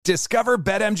Discover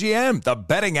BetMGM, the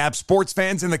betting app sports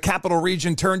fans in the capital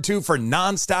region turn to for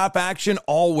nonstop action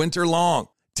all winter long.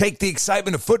 Take the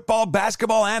excitement of football,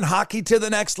 basketball, and hockey to the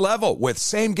next level with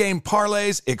same-game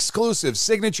parlays, exclusive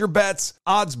signature bets,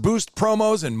 odds boost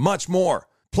promos, and much more.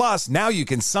 Plus, now you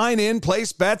can sign in,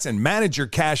 place bets, and manage your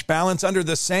cash balance under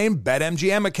the same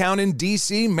BetMGM account in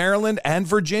D.C., Maryland, and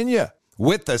Virginia.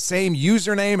 With the same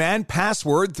username and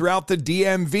password throughout the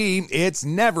DMV, it's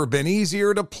never been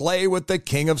easier to play with the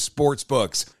king of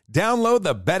sportsbooks. Download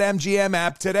the BetMGM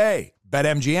app today.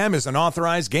 BetMGM is an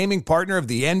authorized gaming partner of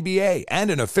the NBA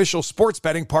and an official sports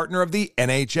betting partner of the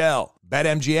NHL.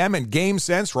 BetMGM and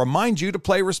GameSense remind you to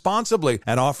play responsibly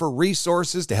and offer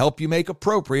resources to help you make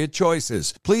appropriate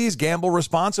choices. Please gamble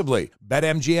responsibly.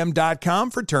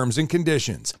 BetMGM.com for terms and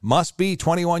conditions. Must be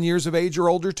 21 years of age or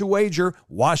older to wager.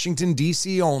 Washington,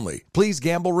 D.C. only. Please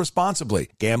gamble responsibly.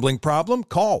 Gambling problem?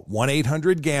 Call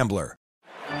 1-800-GAMBLER.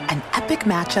 An epic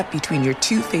matchup between your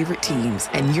two favorite teams,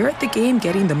 and you're at the game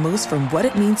getting the most from what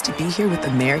it means to be here with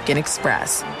American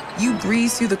Express. You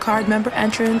breeze through the card member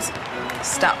entrance,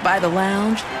 stop by the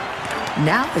lounge.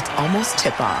 Now it's almost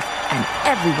tip-off, and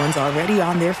everyone's already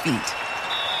on their feet.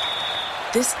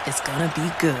 This is gonna be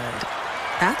good.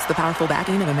 That's the powerful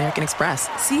backing of American Express.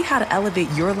 See how to elevate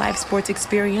your live sports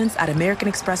experience at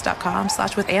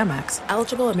americanexpress.com/withAmex.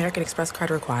 Eligible American Express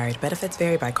card required. Benefits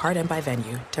vary by card and by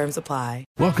venue. Terms apply.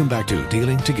 Welcome back to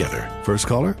Dealing Together. First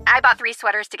caller? I bought 3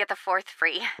 sweaters to get the 4th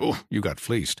free. Oh, you got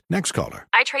fleeced. Next caller?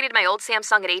 I traded my old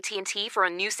Samsung at AT&T for a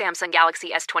new Samsung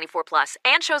Galaxy S24 Plus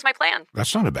and chose my plan.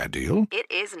 That's not a bad deal. It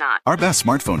is not. Our best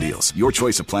smartphone deals. Your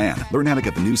choice of plan. Learn how to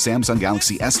get the new Samsung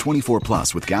Galaxy S24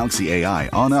 Plus with Galaxy AI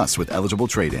on us with eligible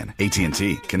trade-in.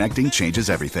 AT&T. Connecting changes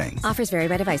everything. Offers vary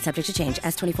by device. Subject to change.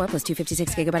 S24 plus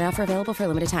 256 gigabyte offer available for a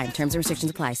limited time. Terms and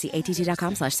restrictions apply. See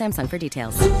att.com/Samsung for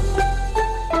details.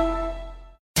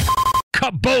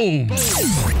 Kaboom!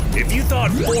 If you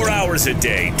thought 4 hours a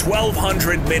day,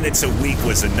 1,200 minutes a week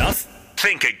was enough,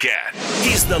 think again.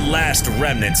 He's the last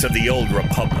remnants of the old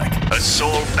republic, a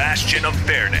sole bastion of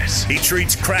fairness. He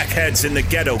treats crackheads in the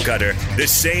ghetto gutter the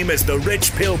same as the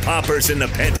rich pill poppers in the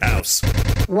penthouse.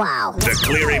 Wow. The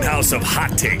clearinghouse of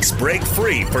hot takes break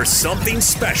free for something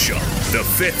special. The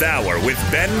Fifth Hour with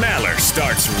Ben Maller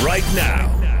starts right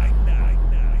now.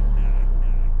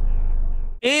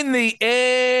 In the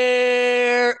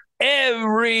air,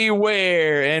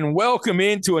 everywhere, and welcome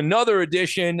into another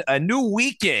edition, a new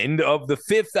weekend of the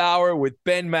Fifth Hour with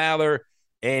Ben Maller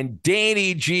and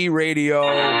Danny G Radio.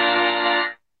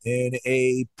 And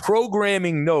a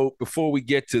programming note before we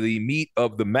get to the meat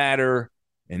of the matter,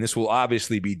 and this will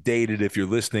obviously be dated if you're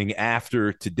listening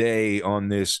after today on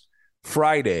this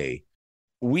Friday.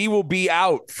 We will be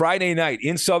out Friday night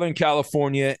in Southern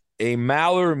California, a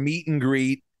Maller meet and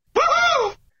greet.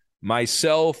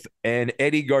 Myself and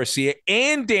Eddie Garcia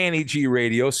and Danny G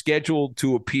Radio scheduled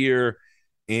to appear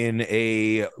in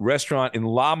a restaurant in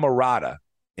La Mirada.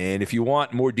 And if you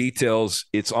want more details,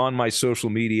 it's on my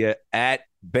social media at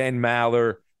Ben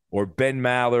Maller or Ben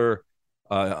Maller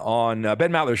on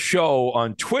Ben Maller Show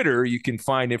on Twitter. You can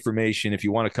find information if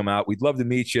you want to come out. We'd love to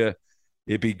meet you.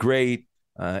 It'd be great.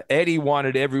 Eddie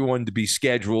wanted everyone to be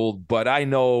scheduled, but I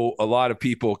know a lot of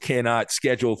people cannot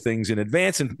schedule things in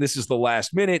advance, and this is the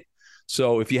last minute.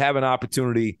 So if you have an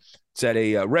opportunity, it's at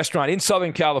a restaurant in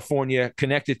Southern California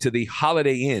connected to the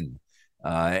Holiday Inn.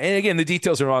 And again, the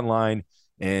details are online,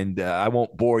 and I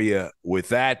won't bore you with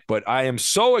that, but I am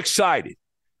so excited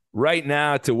right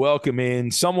now to welcome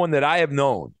in someone that I have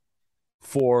known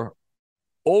for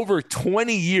over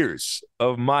 20 years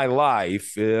of my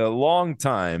life, a long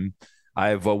time.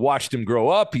 I've watched him grow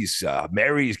up. He's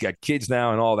married. He's got kids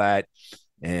now and all that.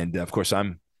 And, of course,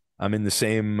 I'm in the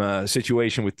same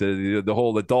situation with the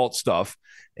whole adult stuff.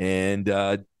 And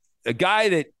a guy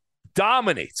that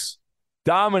dominates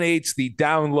the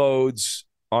downloads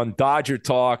on Dodger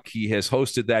Talk. He has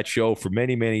hosted that show for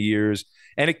many, many years.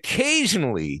 And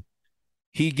occasionally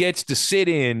he gets to sit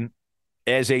in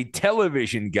as a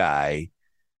television guy.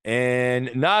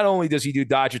 And not only does he do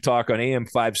Dodger Talk on AM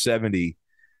 570,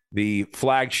 the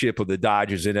flagship of the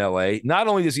Dodgers in LA, not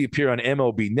only does he appear on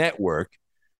MLB Network,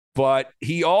 but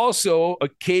he also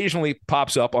occasionally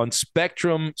pops up on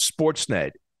Spectrum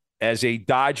Sportsnet as a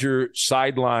Dodger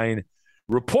sideline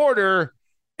reporter.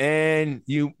 And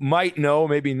you might know,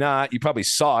 maybe not, you probably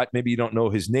saw it, maybe you don't know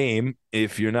his name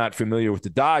if you're not familiar with the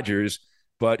Dodgers,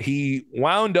 but he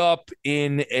wound up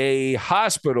in a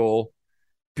hospital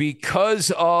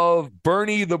because of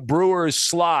Bernie the Brewer's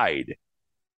slide.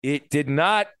 It did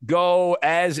not go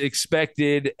as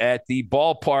expected at the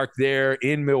ballpark there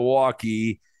in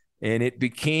Milwaukee, and it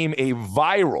became a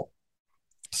viral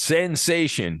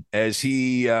sensation as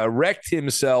he wrecked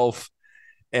himself,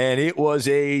 and it was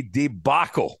a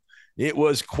debacle. It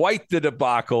was quite the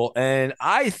debacle, and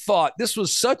I thought this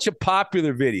was such a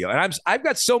popular video, and I've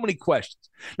got so many questions.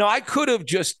 Now, I could have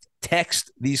just texted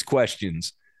these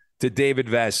questions to David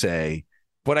Vassegh,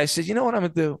 but I said, you know what I'm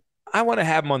going to do? I want to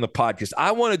have him on the podcast.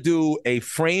 I want to do a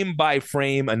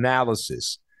frame-by-frame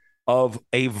analysis of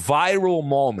a viral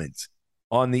moment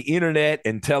on the internet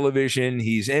and television.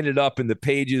 He's ended up in the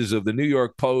pages of the New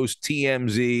York Post,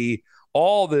 TMZ,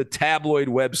 all the tabloid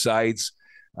websites.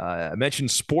 I mentioned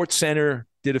SportsCenter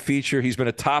did a feature. He's been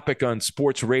a topic on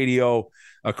sports radio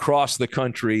across the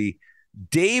country.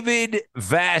 David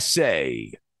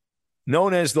Vassegh,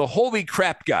 known as the Holy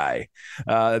Crap Guy,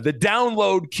 the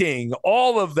Download King,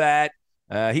 all of that.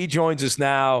 He joins us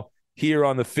now here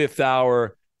on the Fifth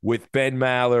Hour with Ben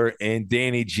Maller and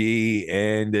Danny G.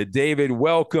 And David,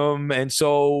 welcome. And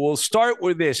so we'll start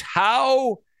with this.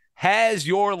 How has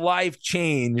your life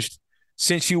changed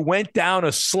since you went down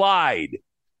a slide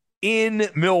in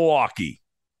Milwaukee?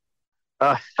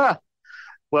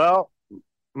 Well,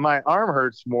 my arm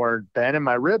hurts more, Ben, and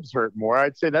my ribs hurt more.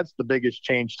 I'd say that's the biggest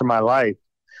change to my life.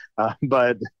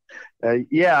 But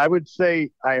I would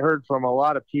say I heard from a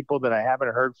lot of people that I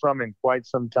haven't heard from in quite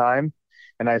some time.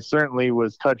 And I certainly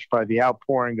was touched by the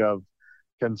outpouring of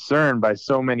concern by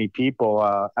so many people.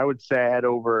 I would say I had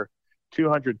over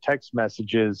 200 text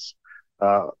messages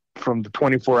from the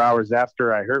 24 hours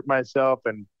after I hurt myself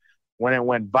and when it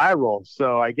went viral.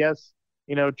 So I guess,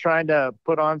 trying to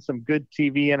put on some good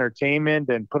TV entertainment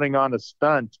and putting on a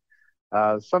stunt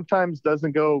sometimes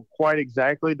doesn't go quite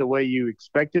exactly the way you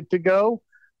expect it to go,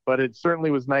 but it certainly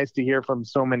was nice to hear from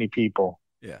so many people.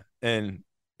 Yeah. And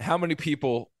how many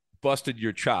people busted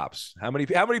your chops? How many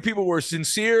people were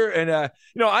sincere? And,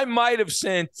 I might have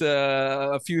sent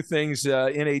a few things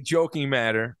in a joking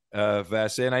manner,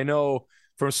 Vassegh, and I know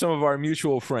from some of our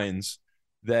mutual friends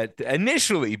that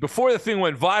initially, before the thing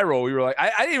went viral, we were like, I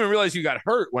didn't even realize you got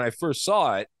hurt when I first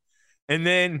saw it. And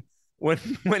then when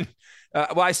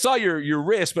I saw your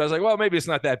wrist, but I was like, well, maybe it's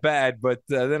not that bad. But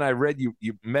then I read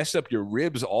you messed up your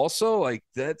ribs also. Like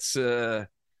that's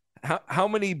how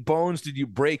many bones did you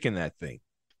break in that thing?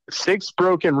 6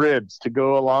 broken ribs to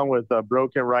go along with a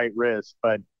broken right wrist.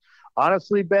 But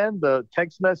honestly, Ben, the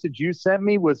text message you sent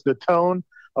me was the tone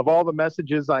of all the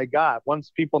messages I got.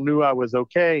 Once people knew I was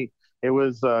okay, it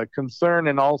was concern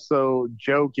and also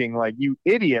joking, like, you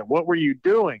idiot, what were you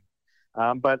doing?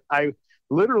 But I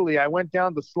went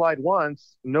down the slide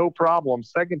once, no problem.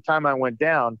 Second time I went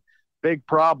down, big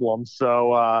problem.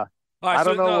 So I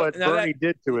don't know what Bernie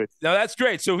did to it. No, that's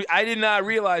great. So I did not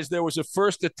realize there was a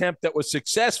first attempt that was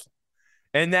successful,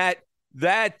 and that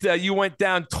you went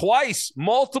down twice,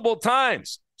 multiple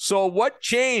times. So what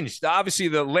changed? Obviously,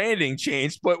 the landing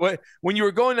changed, but when you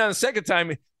were going down the second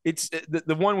time, it's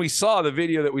the one we saw, the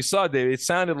video that we saw, David. It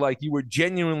sounded like you were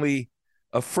genuinely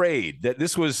afraid that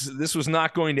this was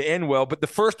not going to end well. But the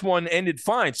first one ended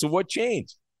fine. So what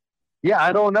changed? Yeah,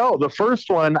 I don't know. The first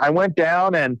one, I went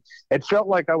down and it felt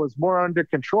like I was more under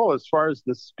control as far as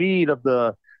the speed of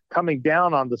the coming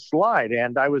down on the slide.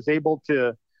 And I was able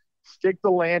to stick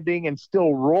the landing and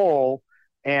still roll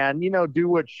and, do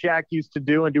what Shaq used to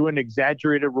do and do an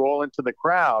exaggerated roll into the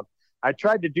crowd. I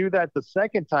tried to do that the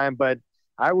second time, but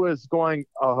I was going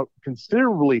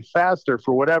considerably faster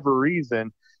for whatever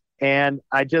reason. And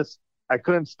I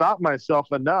couldn't stop myself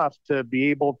enough to be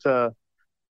able to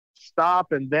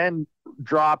stop and then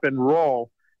drop and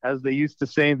roll, as they used to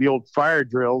say in the old fire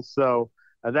drills. So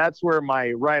that's where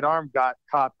my right arm got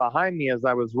caught behind me as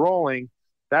I was rolling.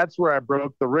 That's where I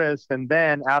broke the wrist. And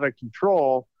then out of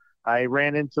control, I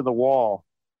ran into the wall.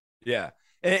 Yeah.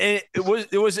 And it was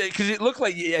because it looked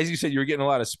like, as you said, you were getting a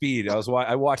lot of speed.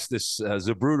 I watched this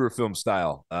Zapruder film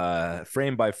style,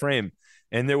 frame by frame.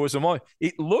 And there was a moment,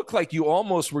 it looked like you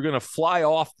almost were going to fly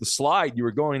off the slide. You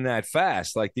were going that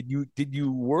fast. Like, did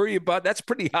you worry about, that's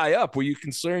pretty high up. Were you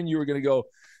concerned you were going to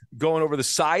going over the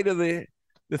side of the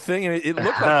thing? And it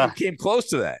looked like you came close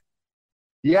to that.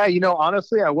 Yeah.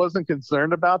 Honestly, I wasn't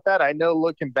concerned about that. I know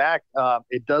looking back,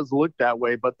 it does look that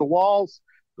way, but the walls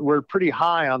were pretty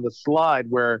high on the slide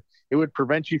where it would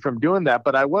prevent you from doing that.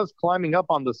 But I was climbing up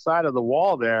on the side of the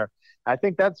wall there. I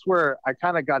think that's where I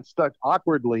kind of got stuck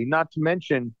awkwardly, not to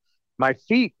mention my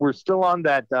feet were still on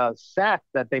that sack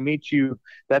that they make you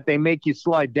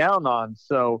slide down on.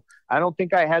 So I don't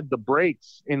think I had the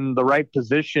brakes in the right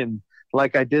position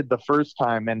like I did the first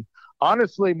time. And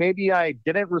honestly, maybe I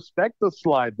didn't respect the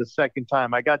slide the second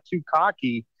time. I got too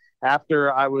cocky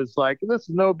after I was like, this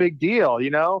is no big deal.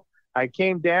 I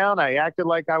came down, I acted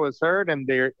like I was hurt, and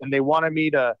they wanted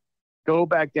me to go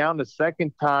back down the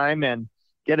second time. And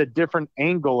get a different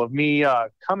angle of me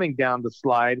coming down the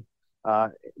slide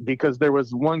because there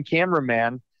was one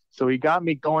cameraman. So he got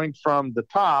me going from the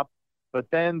top, but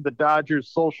then the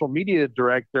Dodgers social media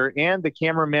director and the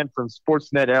cameraman from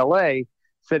Sportsnet LA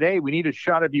said, hey, we need a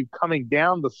shot of you coming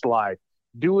down the slide.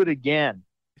 Do it again.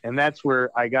 And that's where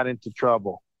I got into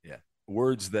trouble. Yeah.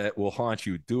 Words that will haunt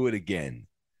you. Do it again.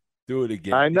 Do it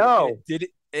again. I know. Did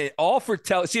it all for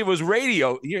See, it was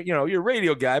radio. You're a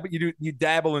radio guy, but you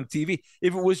dabble in TV.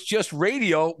 If it was just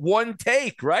radio, one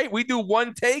take, right? We do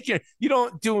one take. You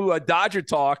don't do a Dodger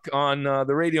talk on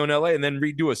the radio in LA and then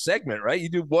redo a segment, right? You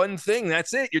do one thing.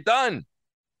 That's it. You're done.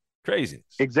 Crazy.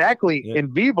 Exactly. Yeah.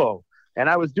 In vivo. And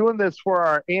I was doing this for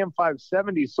our AM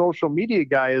 570 social media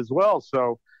guy as well.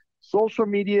 So social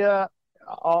media,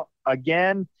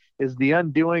 again, is the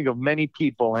undoing of many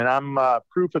people. And I'm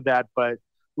proof of that. But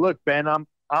look, Ben, I'm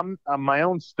my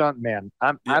own stunt man.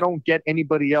 I don't get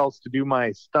anybody else to do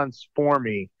my stunts for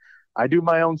me. I do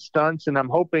my own stunts, and I'm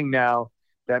hoping now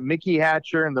that Mickey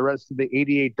Hatcher and the rest of the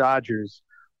 88 Dodgers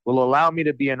will allow me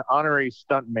to be an honorary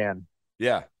stunt man.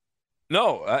 Yeah.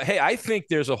 No, hey, I think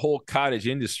there's a whole cottage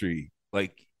industry,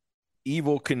 like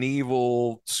Evel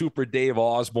Knievel, Super Dave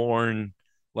Osborne,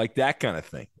 like that kind of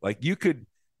thing. Like you could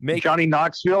make Johnny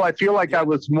Knoxville. I feel like I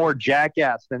was more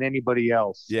jackass than anybody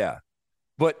else. Yeah.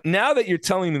 But now that you're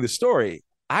telling me the story,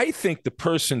 I think the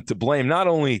person to blame, not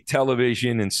only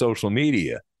television and social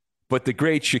media, but the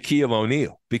great Shaquille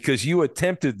O'Neal, because you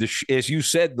attempted, as you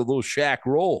said, the little Shaq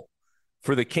role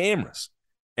for the cameras.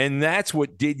 And that's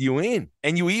what did you in.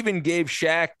 And you even gave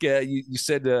Shaq, you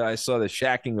said, I saw the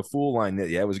Shaqing a fool line.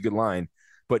 Yeah, it was a good line.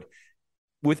 But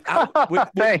without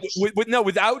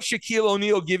without Shaquille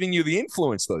O'Neal giving you the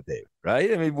influence, though, Dave,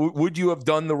 right? I mean, would you have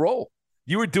done the role?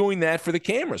 You were doing that for the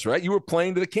cameras, right? You were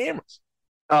playing to the cameras.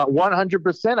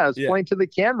 100%. I was playing to the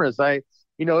cameras.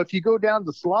 If you go down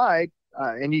the slide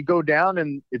and you go down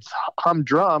and it's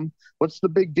humdrum, what's the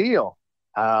big deal?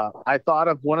 I thought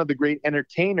of one of the great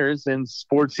entertainers in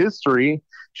sports history,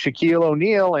 Shaquille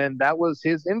O'Neal, and that was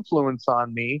his influence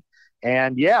on me.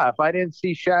 And yeah, if I didn't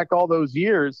see Shaq all those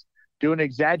years do an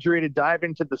exaggerated dive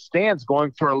into the stands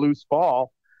going for a loose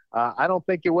ball, I don't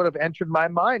think it would have entered my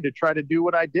mind to try to do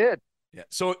what I did. Yeah.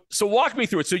 So walk me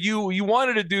through it. So you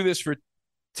wanted to do this for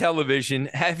television.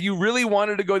 Have you really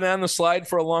wanted to go down the slide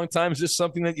for a long time? Is this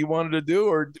something that you wanted to do,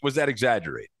 or was that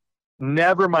exaggerated?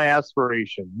 Never my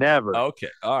aspiration. Never. Okay.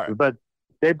 All right. But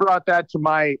they brought that to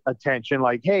my attention.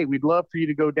 Like, hey, we'd love for you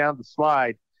to go down the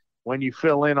slide when you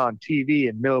fill in on TV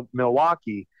in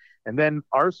Milwaukee. And then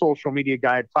our social media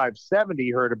guy at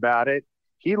 570 heard about it.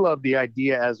 He loved the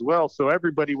idea as well. So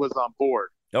everybody was on board.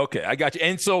 Okay, I got you.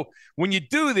 And so when you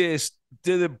do this,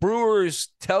 do the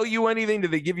Brewers tell you anything? Do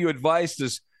they give you advice?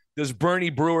 Does Bernie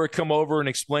Brewer come over and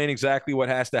explain exactly what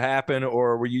has to happen,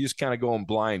 or were you just kind of going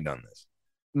blind on this?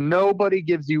 Nobody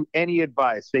gives you any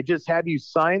advice. They just have you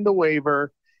sign the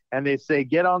waiver, and they say,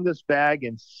 get on this bag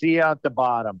and see out the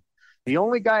bottom. The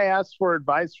only guy I asked for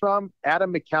advice from,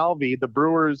 Adam McCalvey, the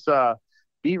Brewers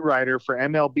beat writer for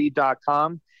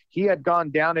MLB.com. He had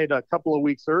gone down it a couple of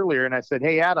weeks earlier, and I said,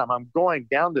 hey, Adam, I'm going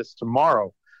down this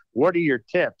tomorrow. What are your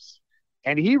tips?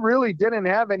 And he really didn't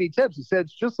have any tips. He said,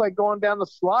 it's just like going down the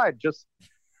slide, just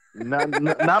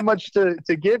not much to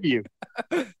give you.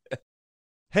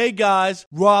 Hey guys,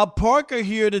 Rob Parker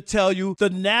here to tell you the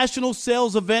national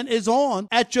sales event is on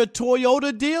at your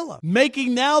Toyota dealer,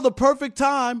 making now the perfect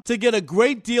time to get a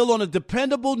great deal on a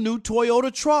dependable new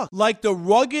Toyota truck like the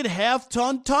rugged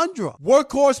half-ton Tundra.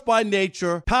 Workhorse by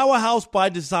nature, powerhouse by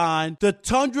design, the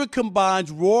Tundra combines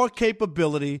raw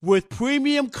capability with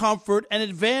premium comfort and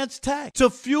advanced tech to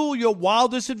fuel your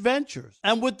wildest adventures.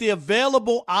 And with the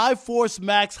available iForce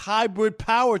Max hybrid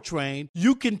powertrain,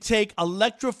 you can take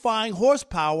electrifying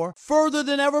horsepower further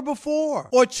than ever before.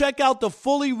 Or check out the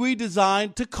fully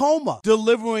redesigned Tacoma,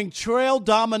 delivering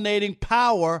trail-dominating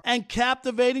power and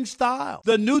captivating style.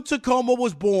 The new Tacoma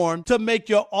was born to make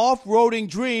your off-roading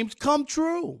dreams come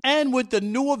true. And with the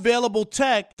new available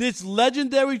tech, this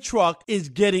legendary truck is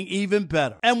getting even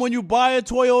better. And when you buy a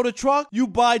Toyota truck, you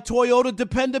buy Toyota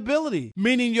dependability,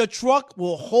 meaning your truck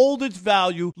will hold its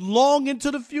value long into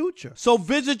the future. So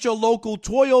visit your local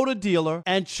Toyota dealer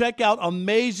and check out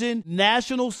amazing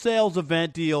national sales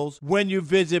event deals when you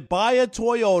visit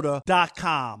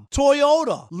buyatoyota.com.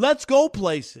 Toyota, let's go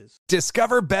places.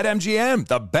 Discover BetMGM,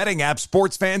 the betting app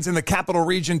sports fans in the capital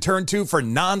region turn to for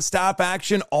nonstop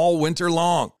action all winter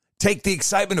long. Take the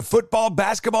excitement of football,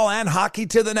 basketball, and hockey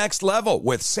to the next level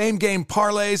with same-game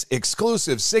parlays,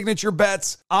 exclusive signature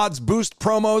bets, odds boost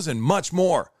promos, and much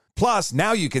more. Plus,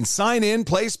 now you can sign in,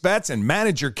 place bets, and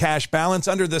manage your cash balance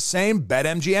under the same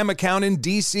BetMGM account in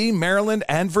D.C., Maryland,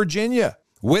 and Virginia.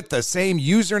 With the same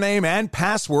username and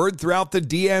password throughout the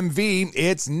DMV,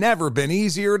 it's never been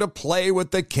easier to play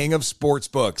with the king of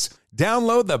sportsbooks.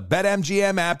 Download the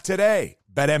BetMGM app today.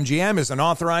 BetMGM is an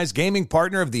authorized gaming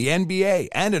partner of the NBA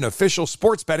and an official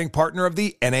sports betting partner of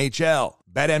the NHL.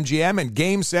 BetMGM and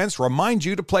GameSense remind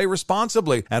you to play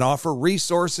responsibly and offer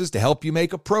resources to help you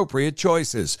make appropriate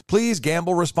choices. Please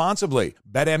gamble responsibly.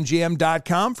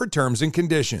 BetMGM.com for terms and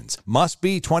conditions. Must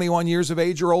be 21 years of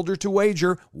age or older to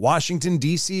wager. Washington,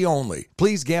 D.C. only.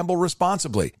 Please gamble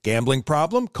responsibly. Gambling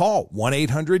problem? Call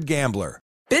 1-800-GAMBLER.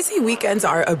 Busy weekends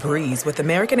are a breeze with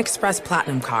American Express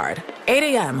Platinum Card.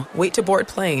 8 a.m., wait to board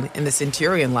plane in the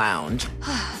Centurion Lounge.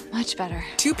 Much better.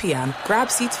 2 p.m.,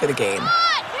 grab seats for the game.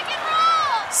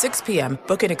 6 p.m.,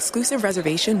 book an exclusive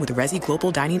reservation with Resi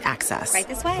Global Dining Access. Right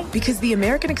this way. Because the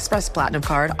American Express Platinum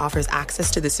Card offers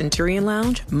access to the Centurion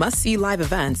Lounge, must-see live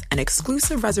events, and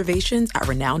exclusive reservations at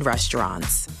renowned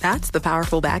restaurants. That's the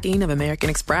powerful backing of American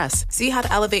Express. See how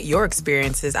to elevate your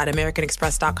experiences at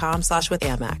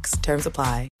americanexpress.com/with-Amex. Terms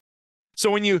apply.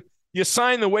 So when you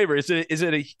sign the waiver, is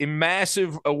it a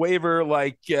massive waiver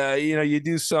like, you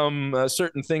do some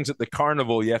certain things at the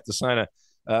carnival, you have to sign a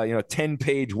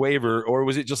 10-page waiver, or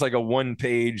was it just like a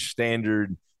 1-page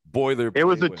standard boilerplate? It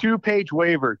was a 2-page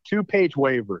waiver.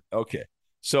 Okay.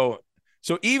 So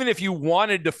even if you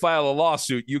wanted to file a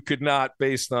lawsuit, you could not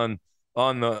based on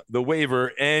the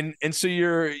waiver. And so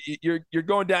you're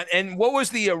going down. And what was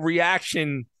the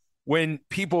reaction when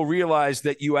people realized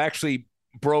that you actually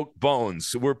broke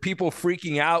bones? Were people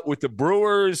freaking out with the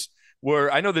Brewers?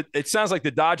 I know that it sounds like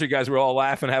the Dodger guys were all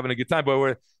laughing, having a good time, but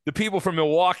were the people from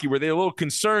Milwaukee, were they a little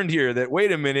concerned here that,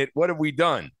 wait a minute, what have we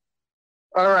done?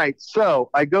 All right. So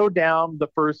I go down the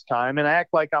first time and I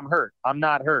act like I'm hurt. I'm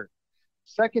not hurt.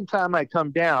 Second time I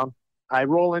come down, I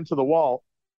roll into the wall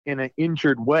in an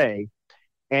injured way.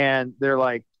 And they're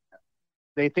like,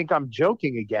 they think I'm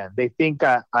joking again. They think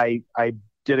I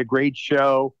did a great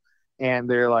show, and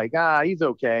they're like, he's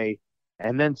okay.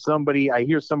 And then I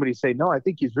hear somebody say, no, I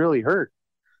think he's really hurt.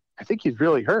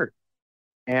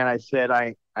 And I said,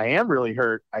 I am really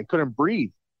hurt. I couldn't breathe,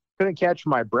 couldn't catch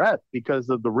my breath because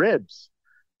of the ribs.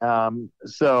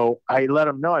 So I let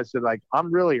him know. I said,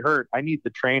 I'm really hurt. I need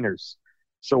the trainers.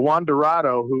 So Juan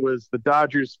Dorado, who was the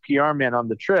Dodgers PR man on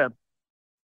the trip,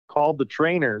 called the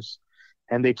trainers,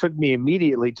 and they took me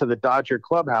immediately to the Dodger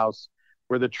clubhouse,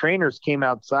 where the trainers came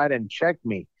outside and checked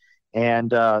me. And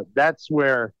that's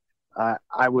where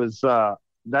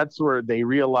that's where they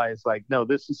realized, no,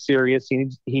 this is serious.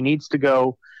 He needs to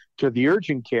go to the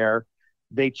urgent care.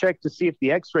 They checked to see if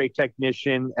the x-ray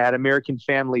technician at American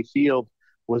Family Field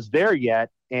was there yet.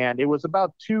 And it was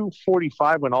about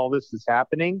 2:45 when all this is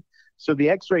happening. So the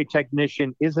x-ray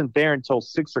technician isn't there until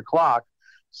 6 o'clock.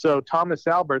 So Thomas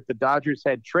Albert, the Dodgers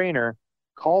head trainer,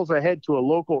 calls ahead to a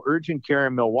local urgent care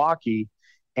in Milwaukee.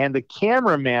 And the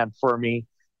cameraman for me,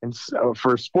 and so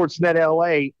for Sportsnet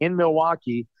LA in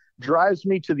Milwaukee, drives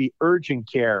me to the urgent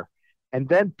care and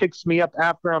then picks me up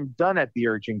after I'm done at the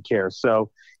urgent care.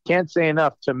 So can't say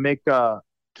enough to Mick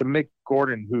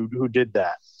Gordon, who did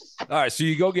that. All right. So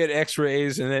you go get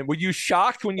x-rays, and then were you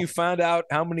shocked when you found out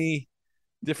how many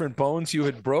different bones you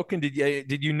had broken?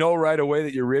 Did you know right away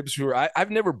that your ribs were, I've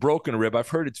never broken a rib. I've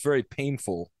heard it's very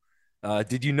painful.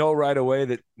 Did you know right away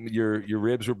that your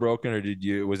ribs were broken, or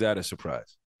was that a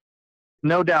surprise?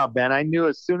 No doubt, Ben. I knew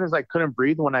as soon as I couldn't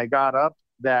breathe when I got up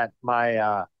that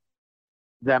my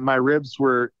ribs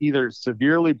were either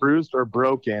severely bruised or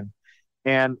broken.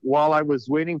 And while I was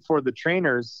waiting for the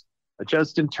trainers,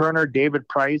 Justin Turner, David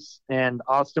Price, and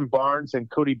Austin Barnes and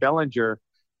Cody Bellinger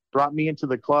brought me into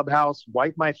the clubhouse,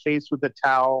 wiped my face with a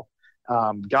towel,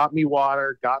 got me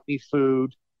water, got me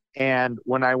food. And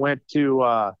when I went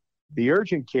to the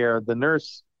urgent care, the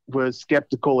nurse was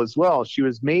skeptical as well. She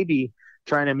was maybe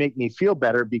trying to make me feel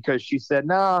better because she said,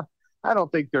 "Nah, I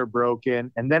don't think they're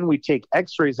broken." And then we take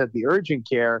x-rays at the urgent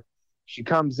care. She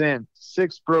comes in,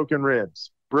 6 broken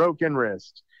ribs, broken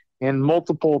wrist, in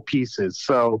multiple pieces.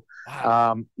 So,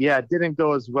 it didn't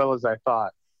go as well as I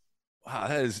thought. Wow,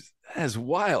 that is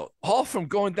wild. All from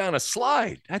going down a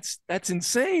slide. That's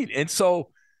insane. And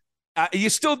so you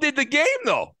still did the game,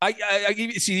 though. I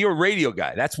see, you're a radio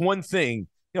guy. That's one thing.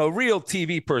 A real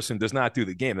TV person does not do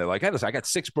the game. They're like, I got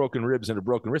 6 broken ribs and a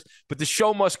broken wrist, but the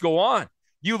show must go on.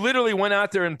 You literally went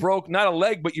out there and broke not a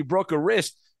leg, but you broke a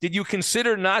wrist. Did you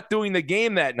consider not doing the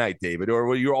game that night, David, or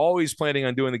were you always planning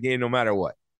on doing the game no matter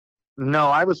what? No,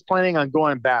 I was planning on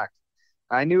going back.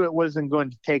 I knew it wasn't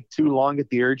going to take too long at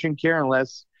the urgent care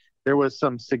unless there was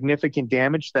some significant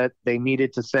damage that they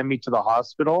needed to send me to the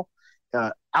hospital.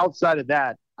 Outside of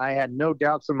that, I had no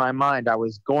doubts in my mind I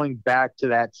was going back to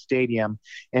that stadium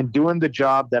and doing the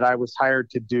job that I was hired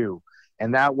to do.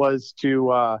 And that was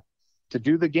to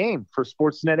do the game for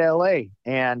Sportsnet LA.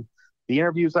 And the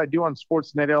interviews I do on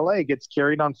Sportsnet LA gets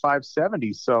carried on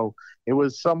 570. So it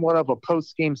was somewhat of a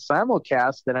post-game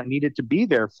simulcast that I needed to be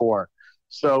there for.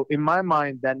 So in my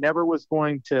mind, that never was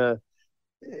going to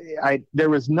there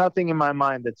was nothing in my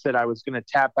mind that said I was going to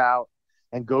tap out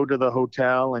and go to the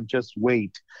hotel and just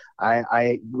wait.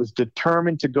 I was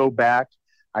determined to go back.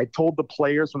 I told the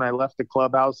players when I left the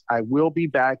clubhouse, I will be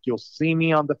back. You'll see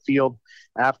me on the field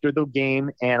after the game,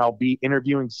 and I'll be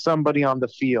interviewing somebody on the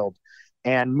field.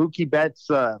 And Mookie Betts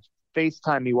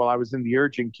FaceTimed me while I was in the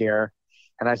urgent care,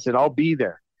 and I said, I'll be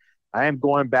there. I am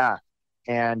going back.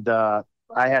 And I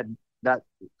had that.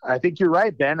 I think you're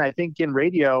right, Ben. I think in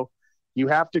radio, you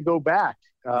have to go back.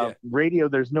 Radio,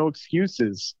 there's no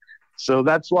excuses. So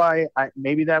that's why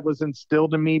maybe that was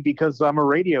instilled in me because I'm a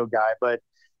radio guy, but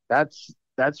that's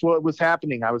what was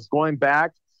happening. I was going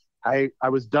back. I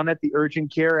was done at the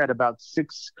urgent care at about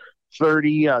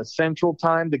 6:30 Central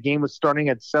Time. The game was starting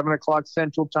at 7 o'clock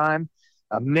Central Time.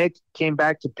 Mick came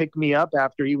back to pick me up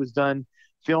after he was done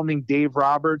filming Dave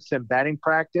Roberts and batting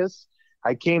practice.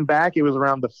 I came back. It was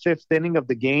around the 5th inning of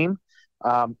the game.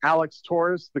 Alex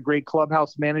Torres, the great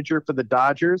clubhouse manager for the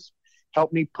Dodgers,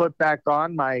 helped me put back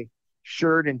on my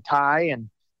shirt and tie and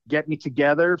get me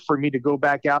together for me to go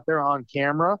back out there on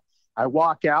camera. I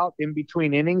walk out in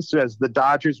between innings as the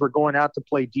Dodgers were going out to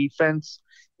play defense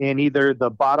in either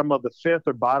the bottom of the 5th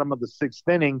or bottom of the 6th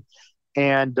inning.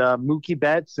 And Mookie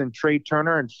Betts and Trey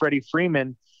Turner and Freddie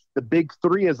Freeman, the big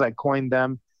three, as I coined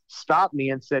them, stopped me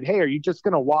and said, "Hey, are you just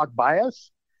going to walk by us?"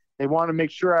 They want to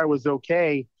make sure I was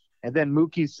okay. And then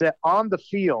Mookie said on the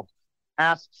field,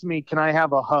 asks me, "Can I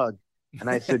have a hug?" And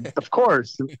I said, "Of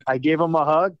course." I gave him a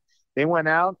hug. They went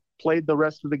out, played the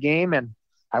rest of the game, and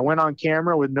I went on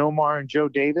camera with Nomar and Joe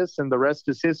Davis, and the rest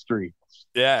is history.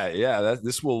 Yeah.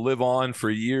 This will live on for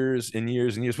years and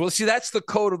years and years. Well, see, that's the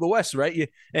code of the West, right?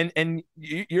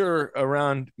 You're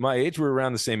around my age. We're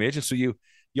around the same age, and so you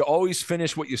always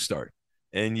finish what you start,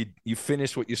 and you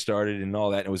finished what you started, and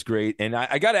all that. And it was great. And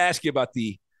I got to ask you about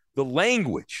the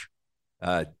language,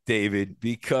 David,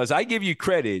 because I give you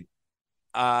credit.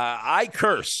 I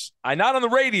curse. I'm not on the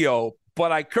radio,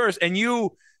 but I curse. And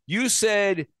you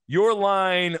said your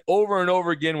line over and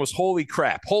over again was "holy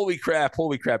crap, holy crap,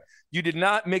 holy crap." You did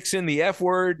not mix in the F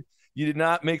word. You did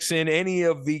not mix in any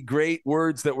of the great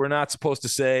words that we're not supposed to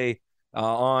say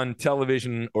on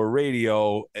television or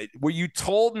radio. Were you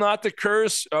told not to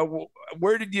curse?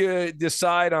 Where did you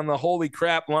decide on the "holy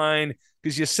crap" line?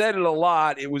 Because you said it a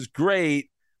lot. It was great.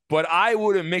 But I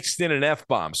would have mixed in an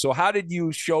F-bomb. So how did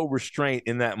you show restraint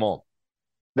in that moment?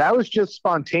 That was just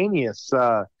spontaneous.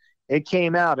 It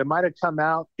came out. It might have come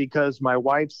out because my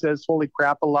wife says "holy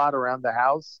crap" a lot around the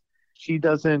house. She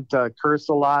doesn't curse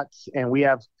a lot, and we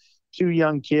have 2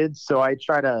 young kids, so I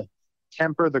try to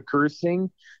temper the cursing.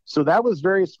 So that was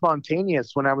very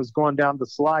spontaneous when I was going down the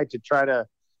slide to try to,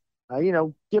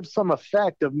 give some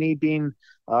effect of me being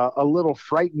a little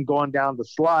frightened going down the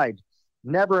slide.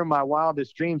 Never in my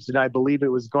wildest dreams did I believe it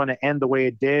was going to end the way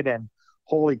it did and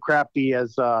 "holy crap" be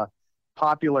as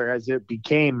popular as it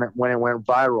became when it went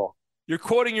viral. You're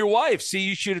quoting your wife. See,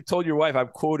 you should have told your wife, "I'm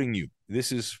quoting you."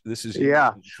 This is.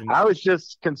 Yeah, I was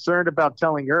just concerned about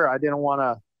telling her. I didn't want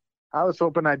to. I was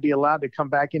hoping I'd be allowed to come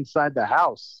back inside the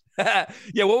house.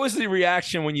 Yeah. What was the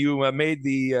reaction when you made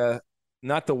the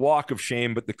not the walk of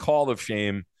shame, but the call of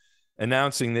shame,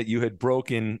 announcing that you had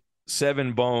broken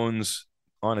 7 bones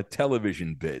on a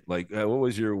television bit? Like, what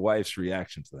was your wife's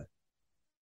reaction to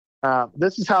that?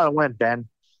 This is how it went, Ben.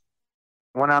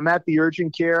 When I'm at the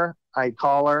urgent care, I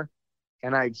call her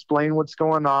and I explain what's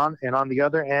going on. And on the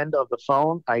other end of the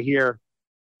phone, I hear,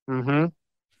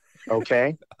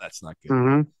 okay. That's not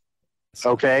good.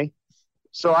 Okay.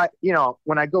 So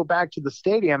when I go back to the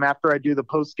stadium after I do the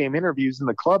post-game interviews in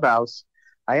the clubhouse,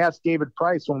 I asked David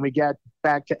Price when we get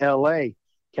back to LA,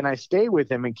 can I stay with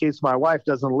him in case my wife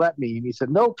doesn't let me? And he said,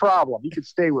 "No problem. You can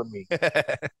stay with me."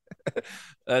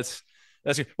 That's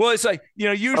good. Well, it's like,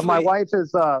 usually. But my wife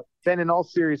has been, in all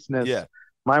seriousness,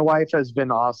 my wife has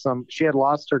been awesome. She had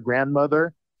lost her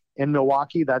grandmother in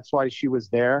Milwaukee. That's why she was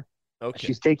there. Okay.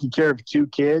 She's taking care of 2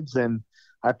 kids, and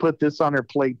I put this on her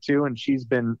plate too, and she's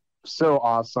been so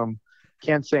awesome.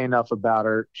 Can't say enough about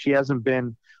her. She hasn't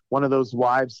been one of those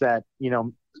wives that,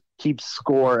 keeps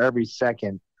score every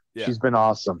second. Yeah. She's been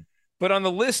awesome. But on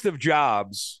the list of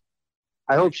jobs,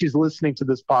 I hope she's listening to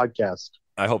this podcast.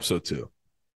 I hope so too.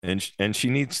 And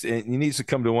she needs to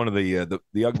come to one of the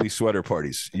ugly sweater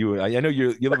parties. I know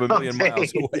you live a million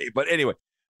miles away, but anyway,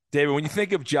 David, when you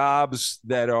think of jobs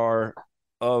that are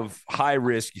of high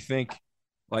risk, you think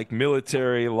like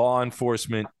military, law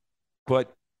enforcement,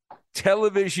 but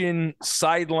television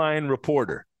sideline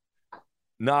reporter,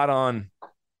 not on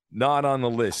the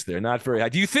list there, not very high.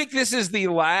 Do you think this is the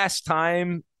last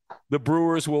time the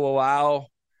Brewers will allow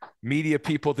media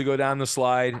people to go down the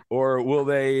slide, or will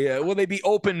they be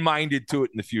open-minded to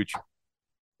it in the future?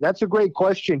 That's a great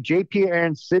question. JP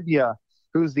Arancibia,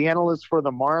 who's the analyst for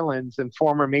the Marlins and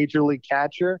former Major League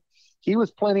catcher, he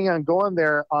was planning on going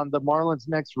there on the Marlins'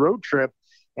 next road trip,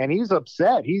 and he's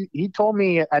upset. He told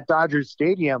me at Dodger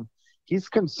Stadium he's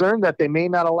concerned that they may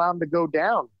not allow him to go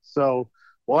down. So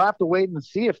we'll have to wait and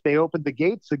see if they open the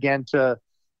gates again to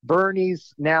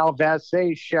Bernie's, now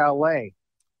Vassegh Chalet.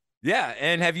 Yeah,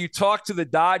 and have you talked to the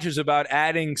Dodgers about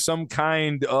adding some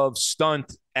kind of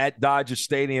stunt at Dodger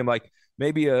Stadium, like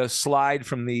maybe a slide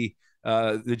from the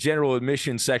general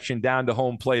admission section down to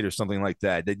home plate or something like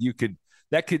that?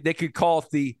 They could call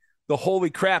it the holy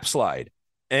crap slide,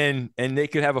 and they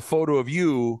could have a photo of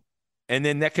you, and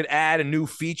then that could add a new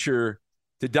feature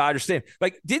to Dodger Stadium.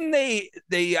 Like, didn't they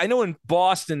I know in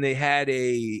Boston they had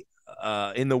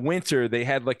in the winter they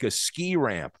had like a ski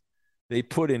ramp they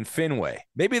put in Fenway.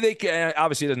 Maybe they can,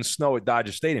 obviously it doesn't snow at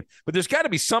Dodger Stadium, but there's got to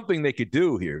be something they could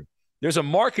do here. There's a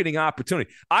marketing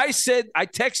opportunity. I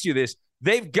text you this,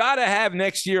 they've got to have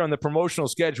next year on the promotional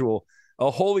schedule a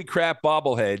holy crap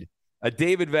bobblehead, a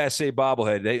David Vassegh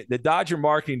bobblehead. The Dodger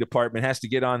marketing department has to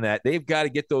get on that. They've got to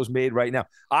get those made right now.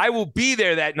 I will be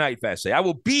there that night, Vassegh. I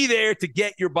will be there to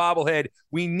get your bobblehead.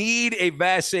 We need a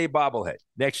Vassegh bobblehead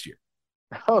next year.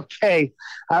 Okay.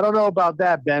 I don't know about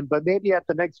that, Ben, but maybe at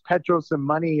the next Petros and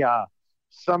Money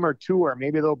summer tour,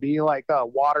 maybe there'll be like a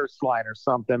water slide or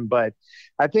something. But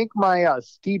I think my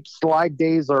steep slide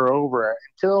days are over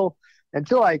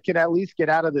until I can at least get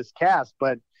out of this cast.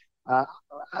 But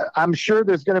I'm sure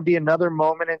there's going to be another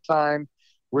moment in time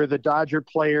where the Dodger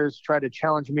players try to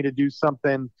challenge me to do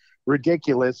something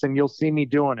ridiculous, and you'll see me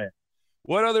doing it.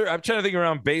 I'm trying to think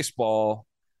around baseball.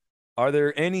 Are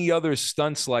there any other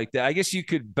stunts like that? I guess you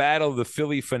could battle the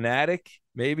Philly Fanatic,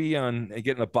 maybe on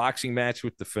getting a boxing match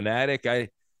with the Fanatic. I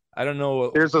don't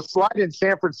know. There's a slide in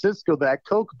San Francisco, that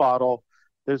Coke bottle.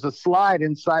 There's a slide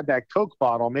inside that Coke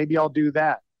bottle. Maybe I'll do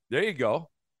that. There you go.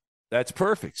 That's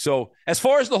perfect. So as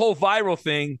far as the whole viral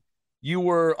thing, you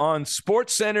were on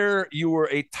SportsCenter. You were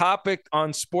a topic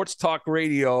on Sports Talk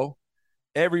Radio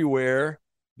everywhere.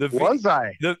 Was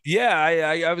I?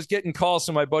 I was getting calls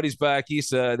from my buddies back east.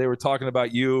 They were talking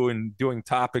about you and doing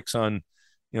topics on,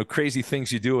 crazy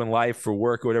things you do in life for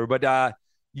work or whatever. But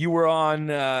you were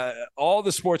on all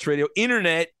the sports radio,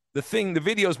 internet. The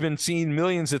video's been seen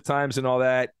millions of times and all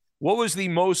that. What was the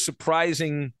most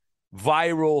surprising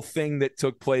viral thing that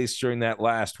took place during that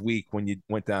last week when you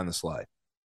went down the slide?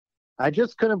 I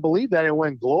just couldn't believe that it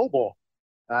went global.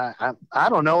 I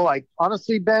don't know. Like,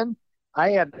 honestly, Ben,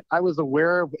 I was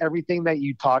aware of everything that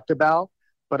you talked about,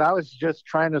 but I was just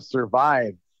trying to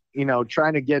survive,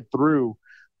 trying to get through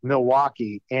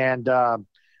Milwaukee. And I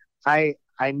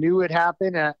knew it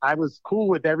happened, and I was cool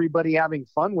with everybody having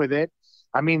fun with it.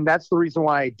 I mean, that's the reason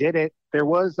why I did it. There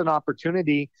was an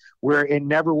opportunity where it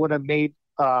never would have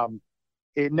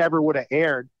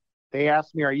aired. They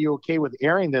asked me, "Are you okay with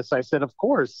airing this?" I said, "Of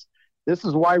course. This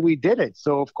is why we did it.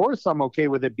 So of course I'm okay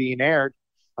with it being aired."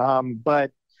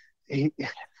 But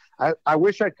I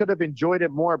wish I could have enjoyed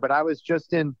it more, but I was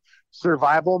just in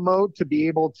survival mode to be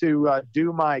able to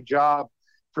do my job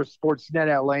for Sportsnet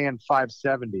LA and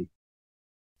 570.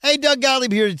 Hey, Doug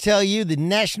Gottlieb here to tell you the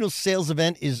national sales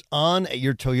event is on at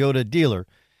your Toyota dealer,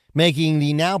 making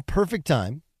the now perfect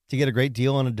time to get a great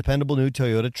deal on a dependable new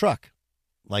Toyota truck,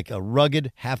 like a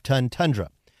rugged half-ton Tundra.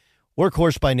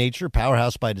 Workhorse by nature,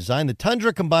 powerhouse by design, the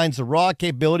Tundra combines the raw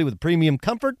capability with premium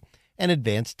comfort and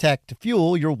advanced tech to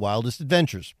fuel your wildest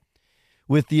adventures.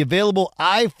 With the available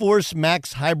iForce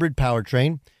Max hybrid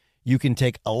powertrain, you can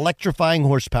take electrifying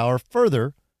horsepower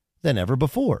further than ever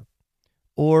before.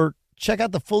 Or check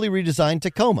out the fully redesigned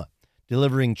Tacoma.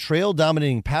 Delivering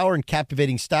trail-dominating power and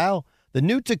captivating style, the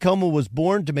new Tacoma was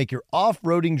born to make your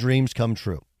off-roading dreams come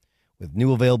true. With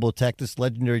new available tech, this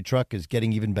legendary truck is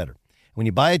getting even better. When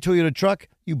you buy a Toyota truck,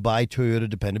 you buy Toyota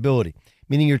dependability,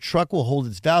 meaning your truck will hold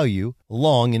its value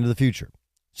long into the future.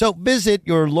 So visit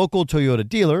your local Toyota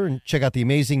dealer and check out the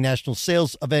amazing national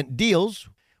sales event deals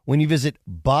when you visit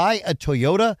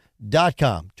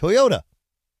buyatoyota.com. Toyota,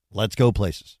 let's go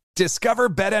places. Discover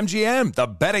BetMGM, the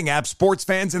betting app sports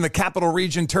fans in the capital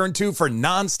region turn to for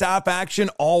nonstop action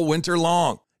all winter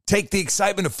long. Take the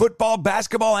excitement of football,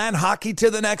 basketball, and hockey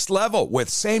to the next level with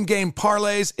same-game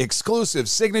parlays, exclusive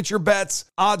signature bets,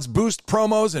 odds boost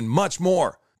promos, and much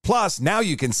more. Plus, now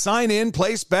you can sign in,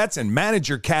 place bets, and manage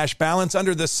your cash balance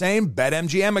under the same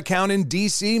BetMGM account in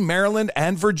D.C., Maryland,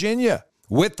 and Virginia.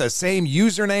 With the same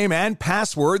username and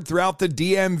password throughout the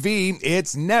DMV,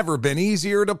 it's never been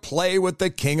easier to play with the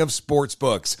king of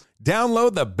sportsbooks.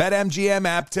 Download the BetMGM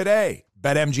app today.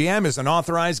 BetMGM is an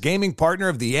authorized gaming partner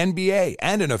of the NBA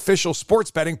and an official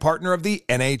sports betting partner of the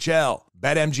NHL.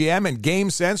 BetMGM and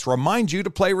GameSense remind you to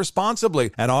play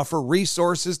responsibly and offer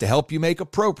resources to help you make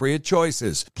appropriate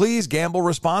choices. Please gamble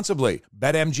responsibly.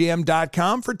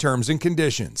 BetMGM.com for terms and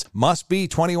conditions. Must be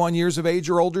 21 years of age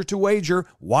or older to wager.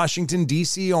 Washington,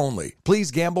 D.C. only.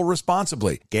 Please gamble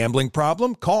responsibly. Gambling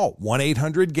problem? Call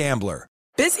 1-800-GAMBLER.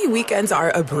 Busy weekends are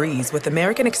a breeze with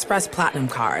American Express Platinum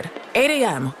Card. 8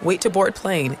 a.m., wait to board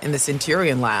plane in the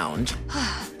Centurion Lounge.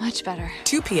 Much better.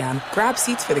 2 p.m., grab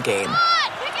seats for the game.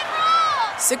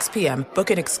 6 p.m., book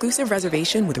an exclusive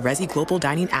reservation with Resi Global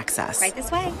Dining Access. Right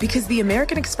this way. Because the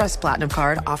American Express Platinum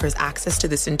Card offers access to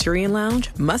the Centurion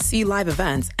Lounge, must-see live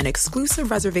events, and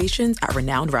exclusive reservations at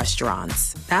renowned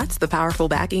restaurants. That's the powerful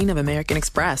backing of American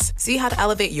Express. See how to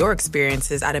elevate your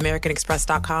experiences at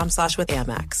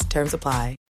americanexpress.com/withAmex. Terms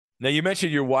apply. Now, you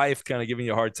mentioned your wife kind of giving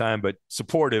you a hard time, but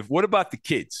supportive. What about the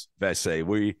kids, Vassegh?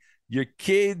 Were your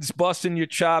kids busting your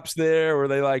chops there? Or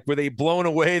were they blown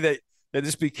away that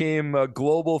this became a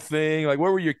global thing? Like,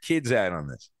 where were your kids at on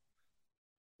this?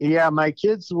 Yeah, my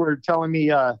kids were telling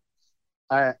me I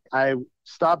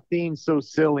stopped being so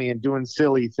silly and doing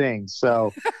silly things.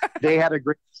 So they had a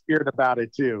great spirit about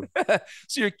it too.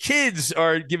 So your kids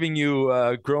are giving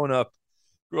you grown-up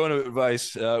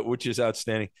advice, which is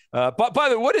outstanding. But by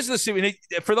the way, what is this?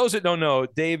 For those that don't know,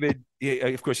 David,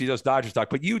 of course, he does Dodgers talk,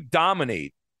 but you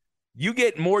dominate. You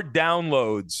get more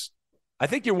downloads. I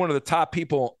think you're one of the top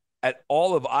people at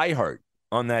all of iHeart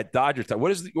on that Dodger talk.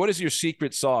 What is your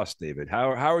secret sauce, David? How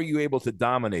are you able to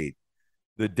dominate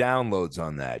the downloads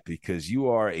on that? Because you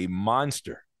are a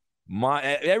monster.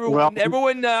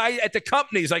 Everyone at the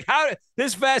company is like, how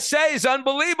this Vassegh is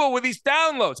unbelievable with these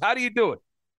downloads. How do you do it?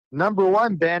 Number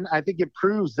one, Ben, I think it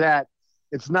proves that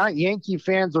it's not Yankee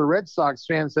fans or Red Sox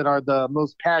fans that are the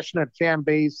most passionate fan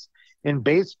base in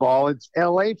baseball. It's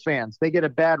LA fans. They get a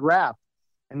bad rap.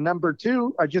 And number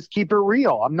two, I just keep it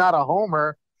real. I'm not a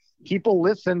homer. People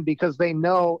listen because they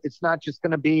know it's not just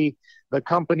going to be the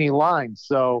company line.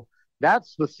 So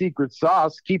that's the secret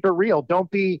sauce. Keep it real.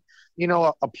 Don't be,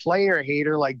 a player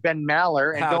hater like Ben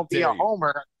Maller, and don't be a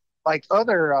homer like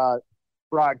other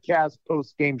broadcast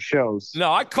post-game shows.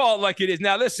 No, I call it like it is.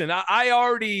 Now, listen, I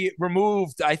already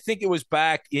removed, I think it was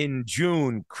back in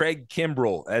June, Craig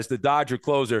Kimbrell as the Dodger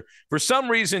closer. For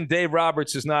some reason, Dave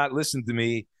Roberts has not listened to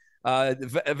me.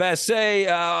 Vassegh,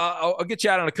 I'll get you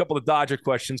out on a couple of Dodger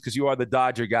questions because you are the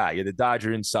Dodger guy. You're the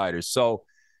Dodger insider. So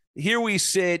here we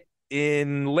sit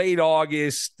in late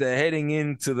August, heading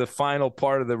into the final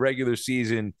part of the regular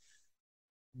season.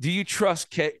 Do you trust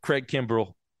Craig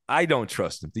Kimbrell? I don't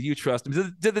trust him. Do you trust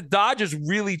him? Do the Dodgers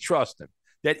really trust him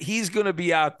that he's going to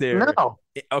be out there? No.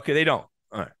 Okay, they don't.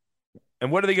 All right.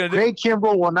 And what are they going to do? Craig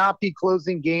Kimbrell will not be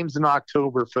closing games in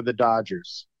October for the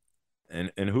Dodgers. And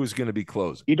who's going to be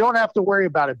closing? You don't have to worry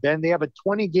about it, Ben. They have a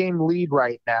 20-game lead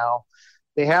right now.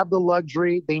 They have the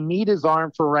luxury. They need his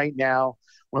arm for right now.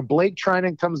 When Blake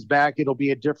Trinan comes back, it'll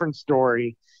be a different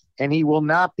story, and he will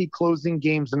not be closing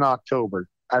games in October.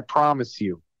 I promise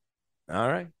you. All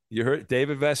right. You heard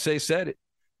David Vassegh said it.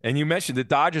 And you mentioned the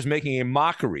Dodgers making a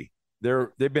mockery.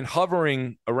 They've been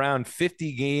hovering around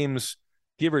 50 games,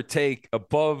 give or take,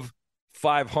 above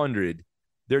 500.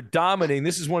 They're dominating.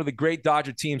 This is one of the great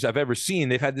Dodger teams I've ever seen.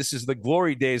 This is the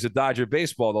glory days of Dodger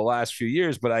baseball the last few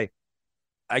years. But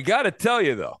I got to tell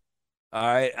you, though,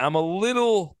 all right, I'm a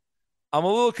little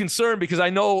concerned because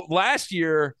I know last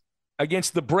year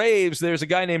against the Braves, there's a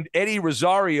guy named Eddie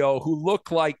Rosario who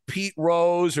looked like Pete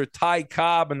Rose or Ty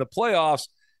Cobb in the playoffs.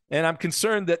 And I'm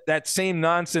concerned that that same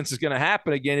nonsense is going to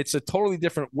happen again. It's a totally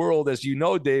different world, as you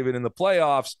know, David, in the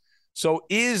playoffs. So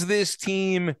is this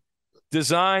team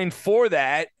designed for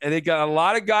that? And they got a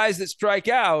lot of guys that strike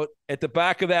out at the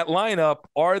back of that lineup.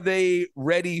 Are they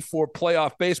ready for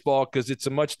playoff baseball? Because it's a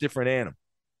much different animal.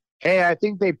 Hey, I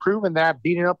think they've proven that,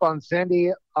 beating up on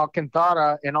Sandy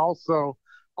Alcantara and also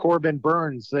Corbin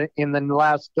Burns in the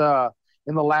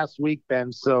last week,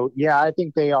 Ben. So yeah, I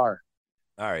think they are.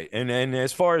 All right, and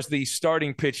as far as the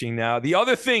starting pitching now, the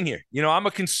other thing here, I'm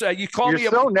a concern. You call me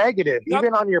so negative,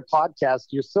 even on your podcast.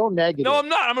 You're so negative. No, I'm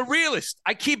not. I'm a realist.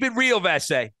 I keep it real,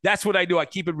 Vassegh. That's what I do. I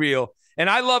keep it real, and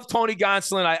I love Tony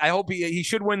Gonsolin. I hope he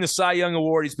should win the Cy Young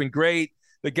Award. He's been great.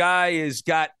 The guy has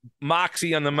got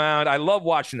moxie on the mound. I love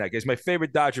watching that guy. He's my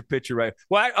favorite Dodger pitcher, right?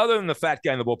 Well, other than the fat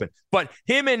guy in the bullpen, but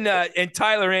him and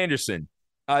Tyler Anderson.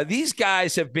 These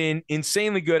guys have been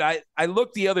insanely good. I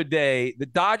looked the other day. The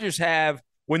Dodgers have,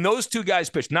 when those two guys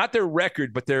pitch, not their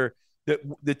record, but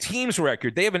the team's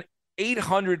record, they have an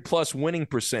 800-plus winning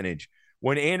percentage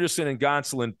when Anderson and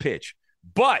Gonsolin pitch.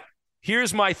 But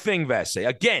here's my thing, Vassegh.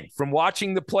 Again, from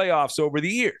watching the playoffs over the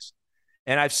years,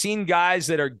 and I've seen guys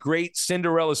that are great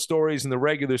Cinderella stories in the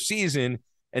regular season,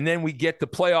 and then we get to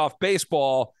playoff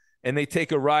baseball, and they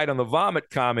take a ride on the vomit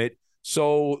comet.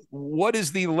 So what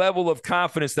is the level of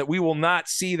confidence that we will not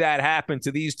see that happen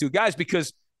to these two guys?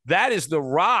 Because that is the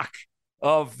rock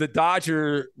of the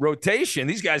Dodger rotation.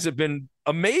 These guys have been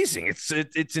amazing.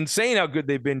 It's insane how good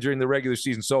they've been during the regular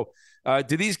season. So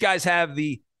do these guys have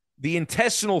the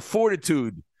intestinal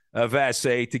fortitude,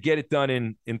 Vassegh, to get it done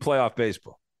in playoff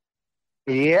baseball?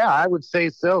 Yeah, I would say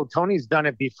so. Tony's done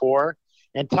it before,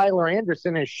 and Tyler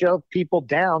Anderson has shoved people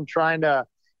down trying to,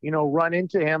 run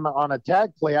into him on a tag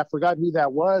play. I forgot who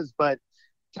that was, but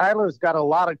Tyler's got a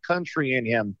lot of country in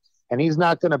him, and he's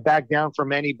not going to back down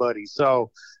from anybody.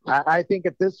 So I think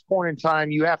at this point in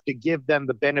time, you have to give them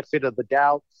the benefit of the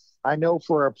doubt. I know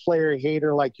for a player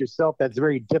hater like yourself, that's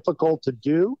very difficult to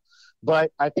do,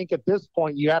 but I think at this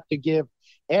point, you have to give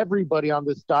everybody on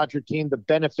this Dodger team the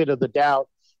benefit of the doubt,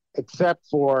 except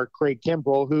for Craig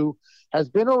Kimbrell, who has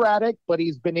been erratic, but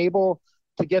he's been able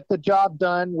to get the job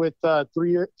done with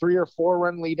three or four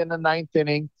run lead in the ninth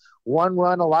inning. One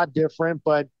run, a lot different,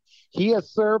 but he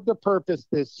has served a purpose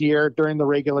this year during the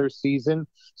regular season.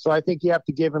 So I think you have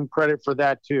to give him credit for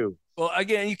that too. Well,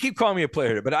 again, you keep calling me a player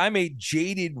hater, but I'm a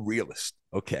jaded realist.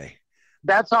 Okay.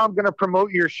 That's how I'm going to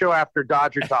promote your show after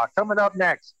Dodger Talk. Coming up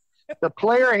next, the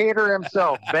player hater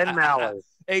himself, Ben Maller.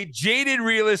 A jaded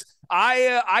realist.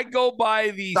 I go by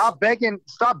the stop begging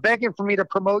for me to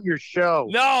promote your show.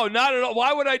 No, not at all.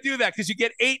 Why would I do that? Because you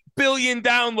get 8 billion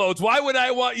downloads. Why would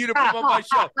I want you to promote my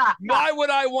show? Why would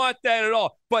I want that at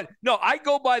all? But no, I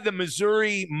go by the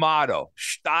Missouri motto.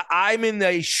 I'm in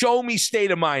the show me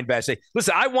state of mind, Vassegh.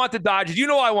 Listen, I want the Dodgers.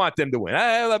 I want them to win.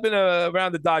 I've been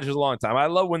around the Dodgers a long time. I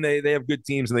love when they have good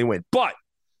teams and they win. But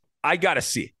I got to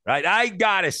see it, right? I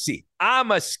got to see.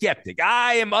 I'm a skeptic.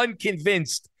 I am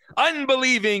unconvinced,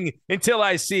 unbelieving until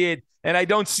I see it, and I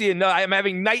don't see it. I'm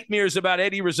having nightmares about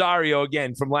Eddie Rosario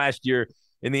again from last year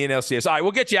in the NLCS. All right,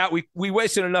 we'll get you out. We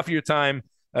wasted enough of your time,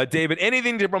 David.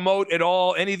 Anything to promote at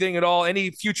all? Anything at all?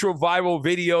 Any future viral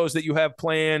videos that you have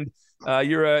planned? Have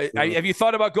you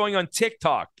thought about going on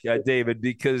TikTok, David?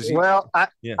 Because I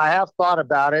have thought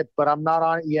about it, but I'm not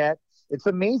on it yet. It's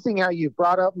amazing how you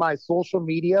brought up my social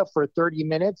media for 30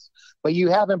 minutes, but you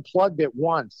haven't plugged it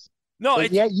once. No,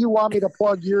 yet you want me to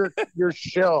plug your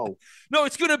show. No,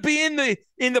 it's going to be in the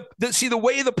see the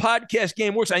way the podcast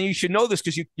game works. And you should know this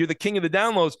because you're the king of the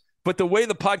downloads. But the way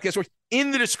the podcast works,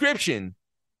 in the description,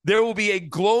 there will be a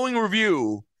glowing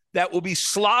review that will be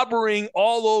slobbering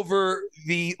all over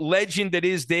the legend that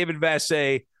is David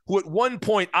Vassegh, who at one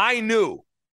point I knew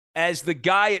as the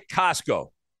guy at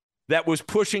Costco that was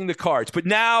pushing the carts, but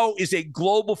now is a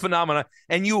global phenomenon.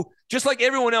 And you, just like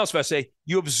everyone else, Vassegh,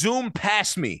 you have zoomed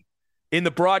past me in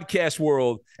the broadcast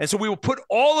world. And so we will put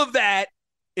all of that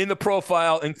in the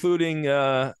profile, including,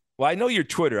 I know your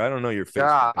Twitter. I don't know your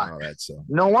Facebook and all that. So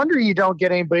no wonder you don't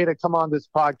get anybody to come on this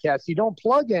podcast. You don't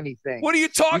plug anything. What are you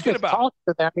talking about? Talk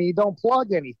to them and you don't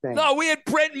plug anything. No, we had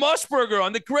Brent Musburger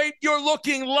on the great You're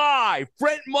Looking Live.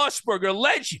 Brent Musburger,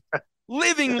 legend.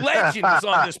 Living legend is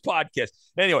on this podcast.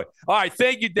 Anyway, all right.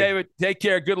 Thank you, David. Take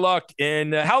care. Good luck.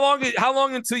 And how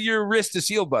long until your wrist is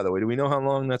healed, by the way? Do we know how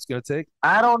long that's going to take?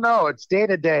 I don't know. It's day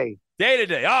to day. Day to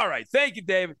day. All right. Thank you,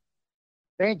 David.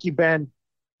 Thank you, Ben.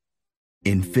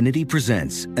 Infinity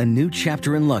presents a new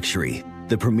chapter in luxury,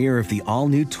 the premiere of the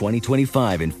all-new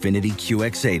 2025 Infinity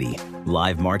QX80,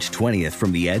 live March 20th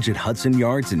from the Edge at Hudson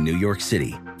Yards in New York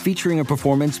City, featuring a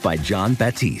performance by John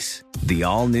Batiste. The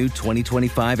all-new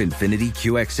 2025 Infinity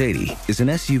QX80 is an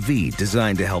SUV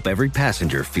designed to help every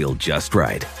passenger feel just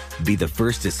right. Be the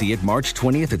first to see it March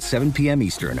 20th at 7 p.m.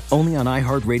 Eastern, only on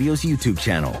iHeartRadio's YouTube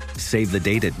channel. Save the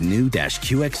date at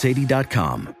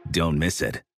new-QX80.com. Don't miss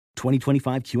it.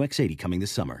 2025 QX80 coming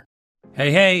this summer.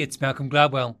 Hey, it's Malcolm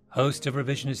Gladwell, host of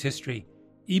Revisionist History.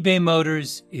 eBay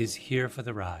Motors is here for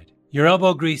the ride. Your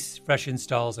elbow grease, fresh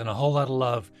installs, and a whole lot of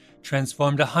love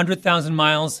transformed 100,000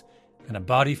 miles and a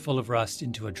body full of rust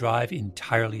into a drive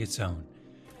entirely its own.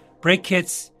 Brake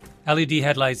kits, LED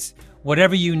headlights,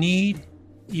 whatever you need,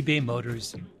 eBay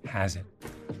Motors has it.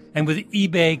 And with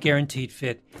eBay Guaranteed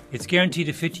Fit, it's guaranteed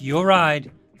to fit your ride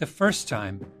the first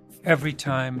time, every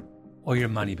time, or your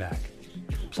money back.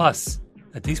 Plus,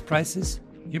 at these prices,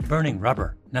 you're burning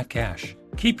rubber, not cash.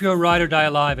 Keep your ride or die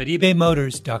alive at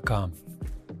ebaymotors.com.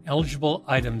 Eligible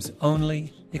items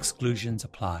only. Exclusions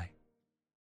apply.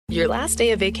 Your last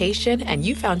day of vacation and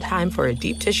you found time for a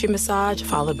deep tissue massage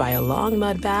followed by a long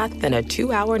mud bath, then a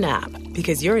 2-hour nap.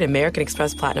 Because you're an American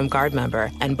Express Platinum Card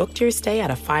member and booked your stay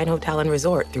at a fine hotel and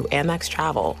resort through Amex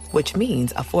Travel, which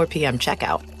means a 4 p.m.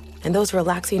 checkout. And those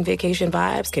relaxing vacation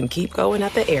vibes can keep going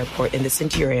at the airport in the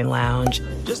Centurion Lounge.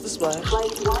 Just a splash.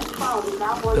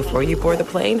 Before you board the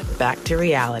plane, back to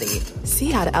reality.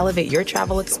 See how to elevate your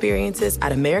travel experiences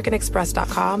at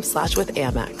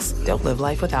americanexpress.com/withAmex. Don't live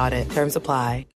life without it. Terms apply.